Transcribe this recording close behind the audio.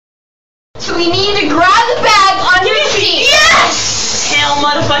we need to grab the bag on your seat. Yes! Hell,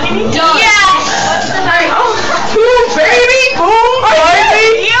 motherfucking yes! Boom, baby! Boom,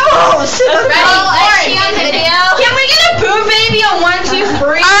 baby! Yo! Is she on video? Can we get a boom baby on 1, 2,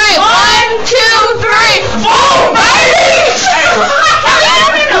 3? Alright, 1, 2, 3, boom, baby!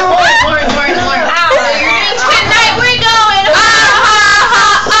 Tonight we're going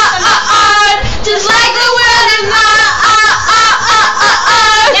just like the world is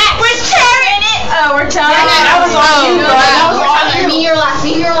we're tearing it. Oh, we're tearing it. That was on you, bro. That was on you. Me, your last.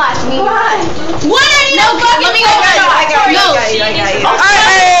 Me, your last. Me. What? No, Let me go. I got you.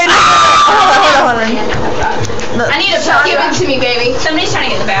 Alright, hold on. I need a give it to me, baby. Somebody's trying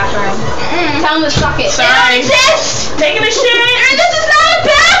to get the bathroom. Tell them to suck it. Sorry. Taking a shit. This is not a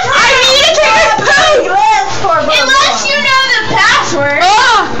bathroom. I need to take a poop. Unless you know the password.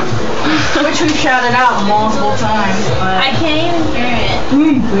 Which we've shouted out multiple times. But I can't even hear it.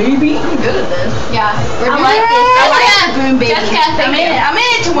 baby. I'm good at this. Yeah. I like this. I like that boom baby. I'm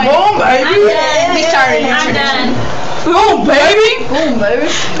in it to win. Boom, baby! We started. I'm done. Boom, baby! Boom, baby.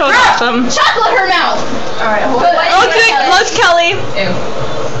 That was awesome. Chocolate her mouth. Alright, hold on. Let's Kelly. Ew.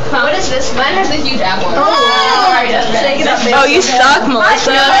 What is this? Mine has a huge apple. Shake it up, baby. Oh, you suck,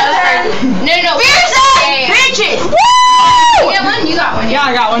 Melissa. No. Where's that? Bitches! Woo! You got one? You got one. Yeah,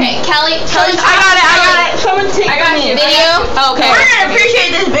 I got one. Okay, Kelly. I got it. Someone take me. Video? Oh, okay. We're gonna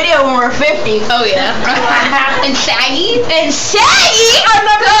appreciate this video when we're 50. Oh, yeah. And saggy? I'm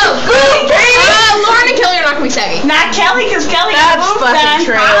not Boom, baby! Lauren and Kelly are not gonna be saggy. not Kelly, because Kelly That's moved fucking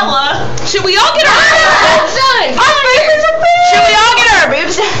true. Holla. Should we all get our boobs done? Should we all get our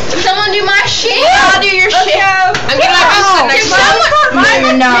boobs done? Someone do my shit. I'll do your shit. I'm getting my boobs done next month. No,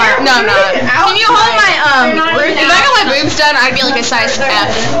 you're not. No, I'm not. Can you hold my, Ruth, if I got my boobs done, I'd be like a size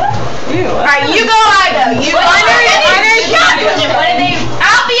F. Alright, you go, I go. You go. What are they?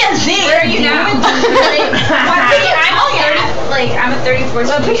 I'll be a Z. Where are you now? I'm a 34.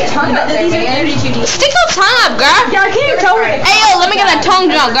 Put your tongue up there, man. Stick your tongue up, girl. Yeah, I can't even tell her. Hey, yo, let me get that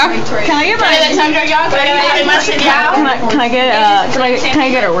tongue drunk, girl. Can I get my tongue drunk, y'all? Can I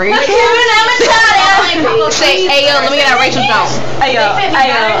get a raise? Say, hey, yo, let me get that Rachel Jones. Hey yo, let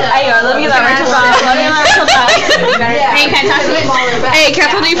me get that Rachel Jones. Hey, can I talk to you? Hey, can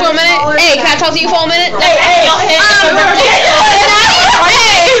I talk to you for a minute? Hey, can I talk to you for a minute? Hey.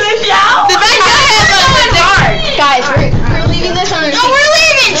 Guys, we're leaving this on the No, we're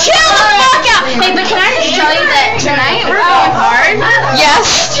leaving! Chill the fuck out! Hey, but can I just tell you that tonight we're going hard?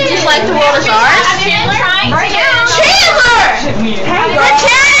 Yes. Just like the world is ours. Chandler! We're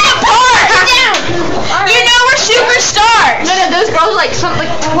tearing it apart! You know we're superstars! No, those girls are like something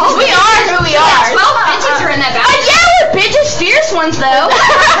like 12. We are who we are. 12 bitches are in that bathroom. Yeah, we're bitches, fierce ones though.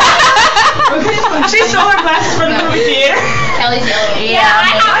 She stole her glasses from the movie theater. Kelly's yelling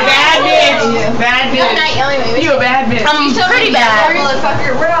at me. Bad bitch. You're not yelling at me. You a bad bitch. I'm pretty bad.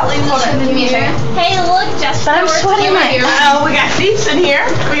 Motherfucker, we're not leaving this shit. Give me a second. Hey, look, Jessica. I'm sweating my Oh, we got seats in here.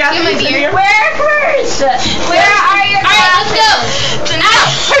 We got Give me seats in beer. here. Where are your Alright, let's go.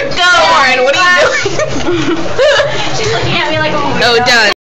 Go, Lauren. What are you doing? She's looking at me like, oh my God. Oh, done.